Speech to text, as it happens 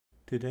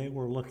Today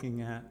we're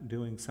looking at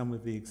doing some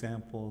of the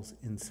examples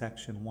in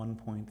section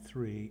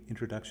 1.3,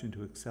 Introduction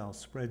to Excel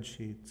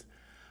Spreadsheets,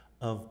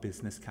 of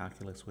Business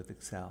Calculus with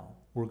Excel.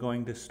 We're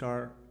going to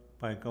start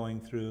by going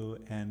through,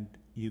 and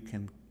you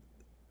can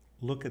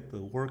look at the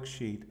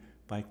worksheet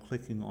by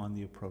clicking on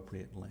the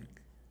appropriate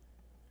link.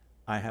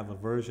 I have a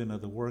version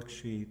of the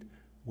worksheet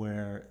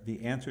where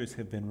the answers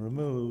have been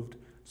removed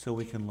so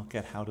we can look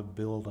at how to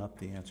build up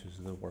the answers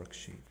of the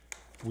worksheet.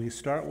 We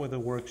start with a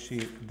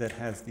worksheet that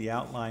has the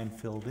outline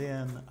filled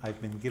in. I've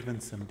been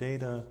given some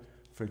data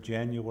for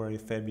January,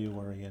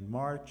 February, and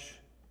March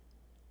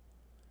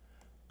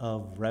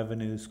of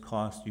revenues,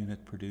 cost,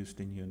 unit produced,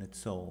 and units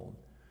sold.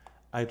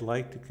 I'd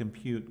like to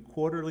compute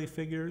quarterly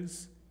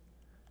figures,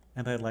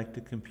 and I'd like to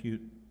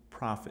compute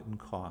profit and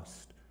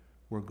cost.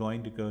 We're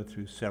going to go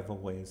through several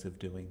ways of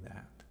doing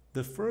that.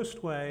 The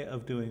first way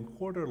of doing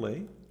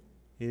quarterly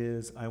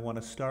is I want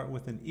to start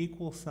with an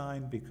equal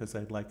sign because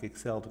I'd like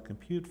Excel to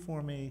compute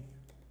for me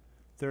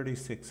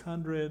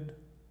 3,600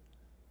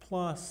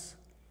 plus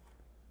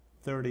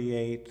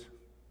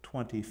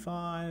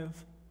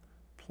 3,825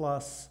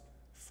 plus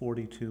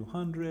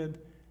 4,200,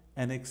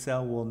 and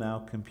Excel will now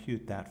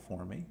compute that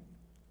for me.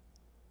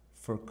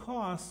 For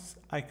costs,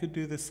 I could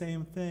do the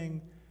same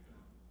thing,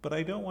 but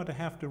I don't want to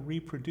have to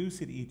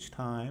reproduce it each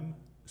time.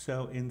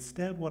 So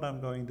instead what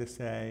I'm going to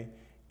say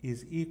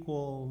is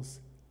equals,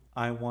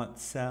 I want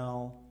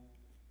cell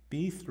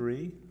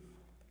B3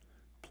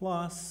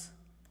 plus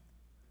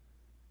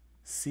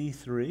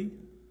C3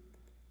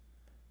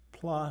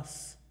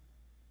 plus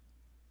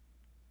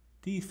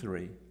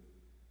D3.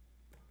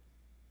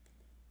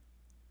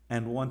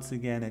 And once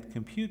again, it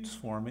computes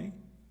for me.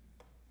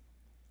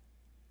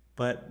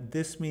 But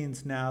this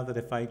means now that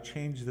if I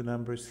change the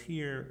numbers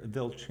here,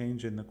 they'll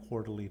change in the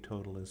quarterly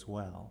total as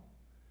well.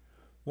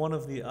 One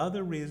of the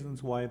other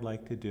reasons why I'd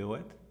like to do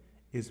it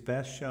is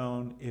best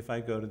shown if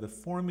I go to the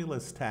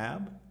Formulas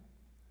tab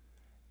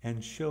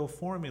and Show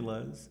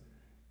Formulas.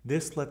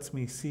 This lets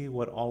me see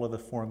what all of the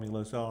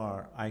formulas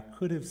are. I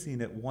could have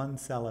seen it one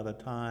cell at a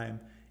time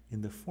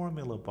in the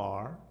formula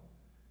bar,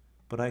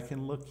 but I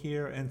can look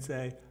here and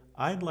say,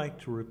 I'd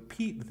like to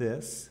repeat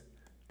this,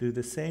 do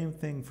the same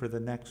thing for the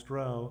next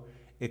row,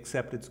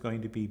 except it's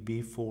going to be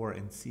B4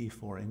 and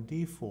C4 and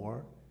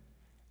D4.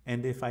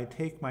 And if I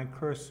take my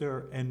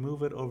cursor and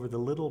move it over the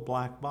little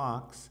black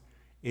box,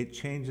 it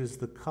changes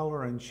the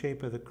color and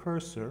shape of the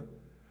cursor,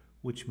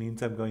 which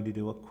means I'm going to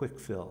do a quick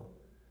fill.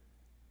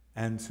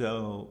 And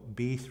so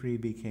B3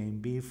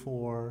 became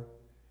B4.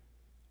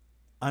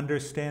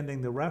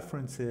 Understanding the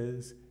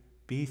references,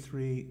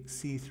 B3,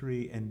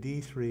 C3, and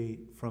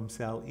D3 from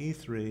cell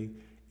E3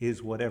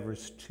 is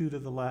whatever's 2 to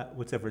the left,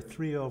 what's ever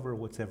 3 over,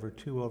 what's ever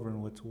 2 over,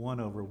 and what's 1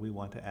 over. We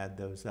want to add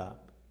those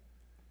up.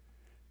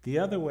 The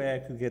other way I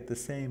could get the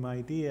same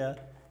idea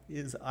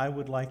is I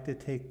would like to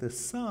take the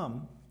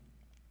sum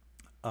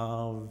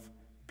of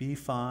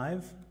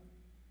B5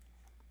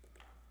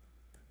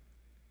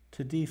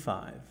 to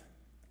D5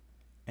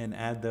 and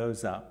add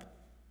those up.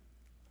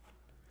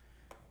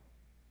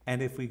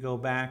 And if we go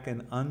back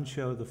and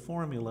unshow the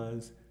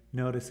formulas,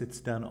 notice it's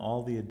done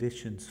all the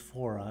additions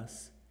for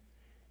us.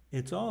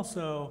 It's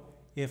also,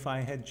 if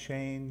I had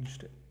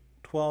changed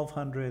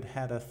 1,200,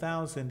 had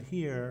 1,000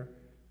 here,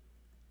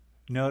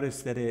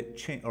 notice that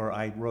or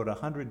I wrote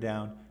 100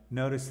 down,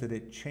 notice that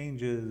it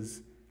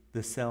changes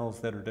the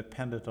cells that are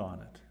dependent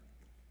on it.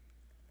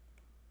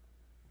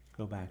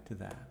 Go back to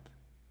that.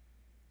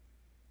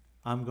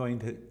 I'm going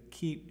to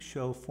keep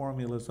show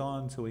formulas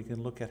on so we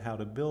can look at how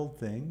to build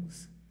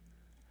things.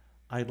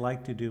 I'd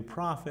like to do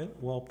profit.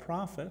 Well,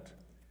 profit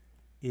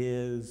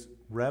is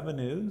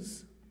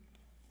revenues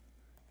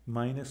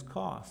minus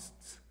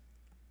costs.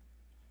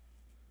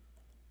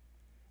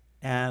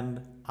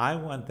 And I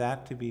want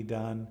that to be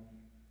done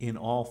in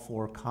all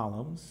 4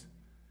 columns.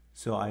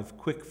 So I've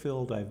quick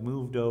filled, I've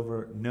moved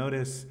over.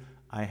 Notice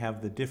I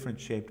have the different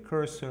shaped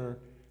cursor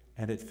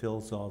and it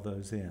fills all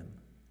those in.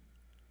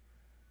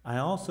 I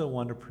also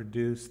want to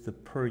produce the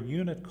per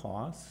unit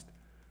cost.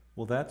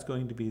 Well, that's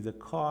going to be the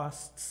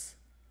costs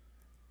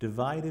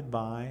divided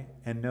by,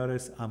 and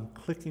notice I'm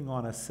clicking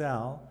on a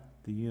cell,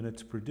 the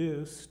units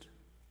produced,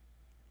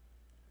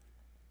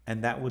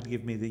 and that would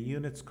give me the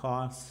units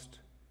cost.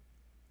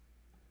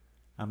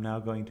 I'm now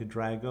going to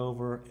drag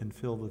over and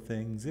fill the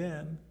things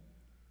in.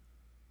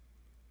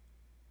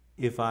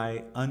 If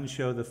I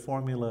unshow the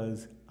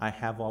formulas, I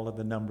have all of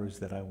the numbers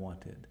that I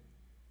wanted.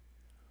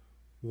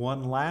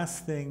 One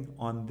last thing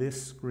on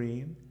this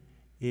screen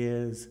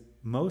is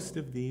most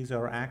of these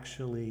are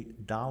actually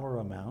dollar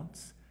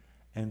amounts,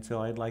 and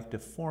so I'd like to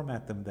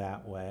format them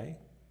that way.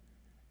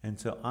 And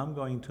so I'm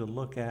going to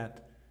look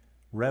at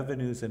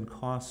revenues and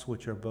costs,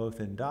 which are both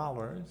in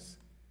dollars.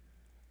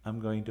 I'm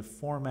going to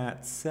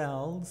format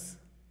cells,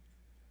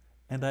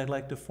 and I'd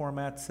like to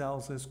format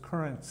cells as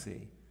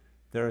currency.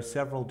 There are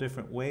several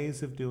different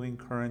ways of doing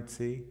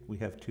currency. We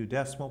have 2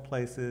 decimal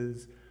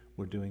places,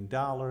 we're doing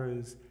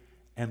dollars,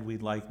 and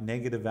we'd like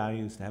negative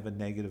values to have a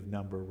negative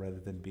number rather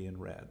than be in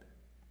red.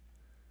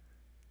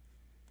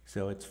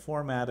 So it's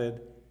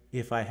formatted,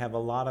 If I have a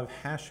lot of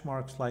hash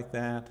marks like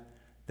that,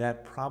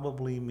 that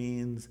probably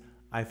means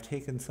I've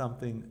taken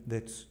something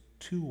that's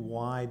too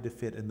wide to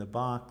fit in the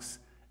box,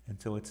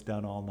 and so it's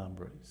done all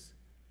numbers.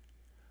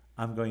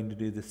 I'm going to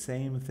do the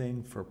same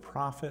thing for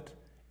profit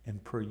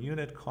and per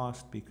unit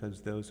cost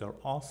because those are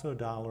also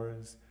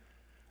dollars.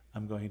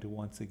 I'm going to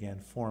once again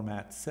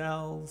format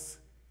cells.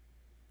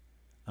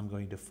 I'm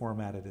going to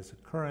format it as a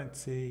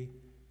currency.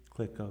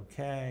 Click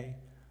OK.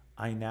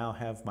 I now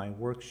have my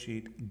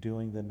worksheet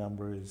doing the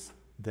numbers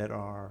that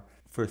are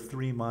for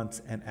 3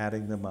 months and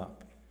adding them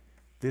up.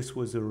 This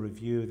was a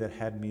review that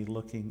had me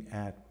looking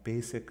at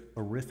basic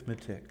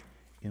arithmetic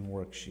in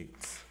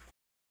worksheets.